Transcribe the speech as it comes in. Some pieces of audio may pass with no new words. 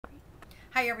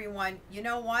Hi everyone. You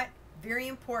know what? Very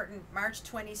important, March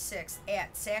 26th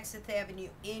at SAKS Avenue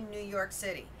in New York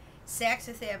City.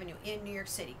 SAKS Avenue in New York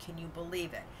City. Can you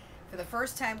believe it? For the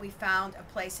first time we found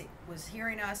a place that was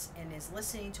hearing us and is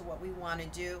listening to what we want to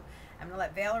do. I'm going to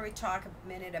let Valerie talk a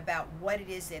minute about what it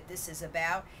is that this is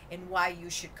about and why you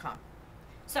should come.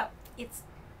 So it's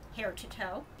hair to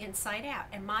toe, inside out,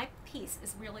 and my piece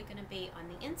is really going to be on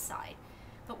the inside.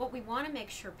 But what we want to make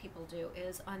sure people do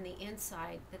is on the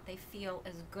inside that they feel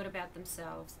as good about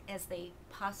themselves as they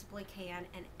possibly can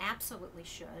and absolutely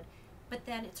should. But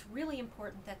then it's really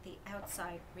important that the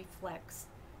outside reflects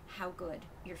how good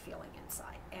you're feeling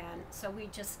inside. And so we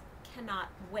just cannot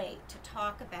wait to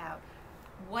talk about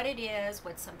what it is,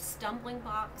 what some stumbling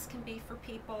blocks can be for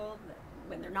people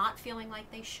when they're not feeling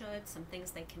like they should, some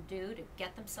things they can do to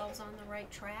get themselves on the right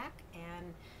track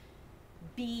and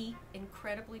be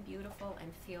incredibly beautiful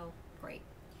and feel great.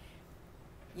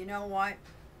 You know what?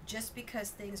 Just because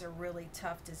things are really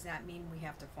tough does not mean we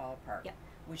have to fall apart. Yep.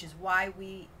 Which is why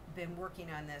we've been working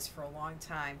on this for a long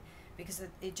time, because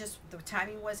it just, the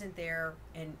timing wasn't there,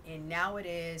 and now it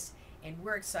is, and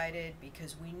we're excited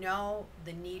because we know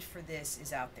the need for this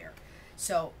is out there.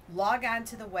 So log on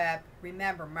to the web.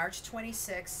 Remember, March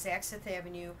 26th, SAKS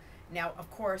Avenue. Now,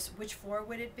 of course, which floor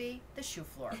would it be? The shoe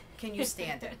floor. Can you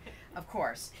stand it? Of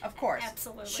course, of course.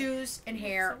 Absolutely. Shoes and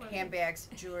hair, Absolutely. handbags,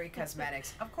 jewelry,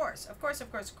 cosmetics. Of course, of course, of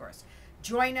course, of course.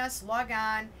 Join us, log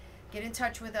on, get in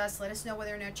touch with us, let us know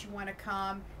whether or not you want to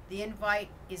come. The invite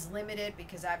is limited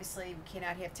because obviously we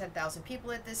cannot have 10,000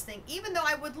 people at this thing, even though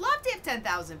I would love to have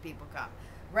 10,000 people come.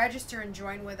 Register and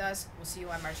join with us. We'll see you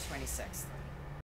on March 26th.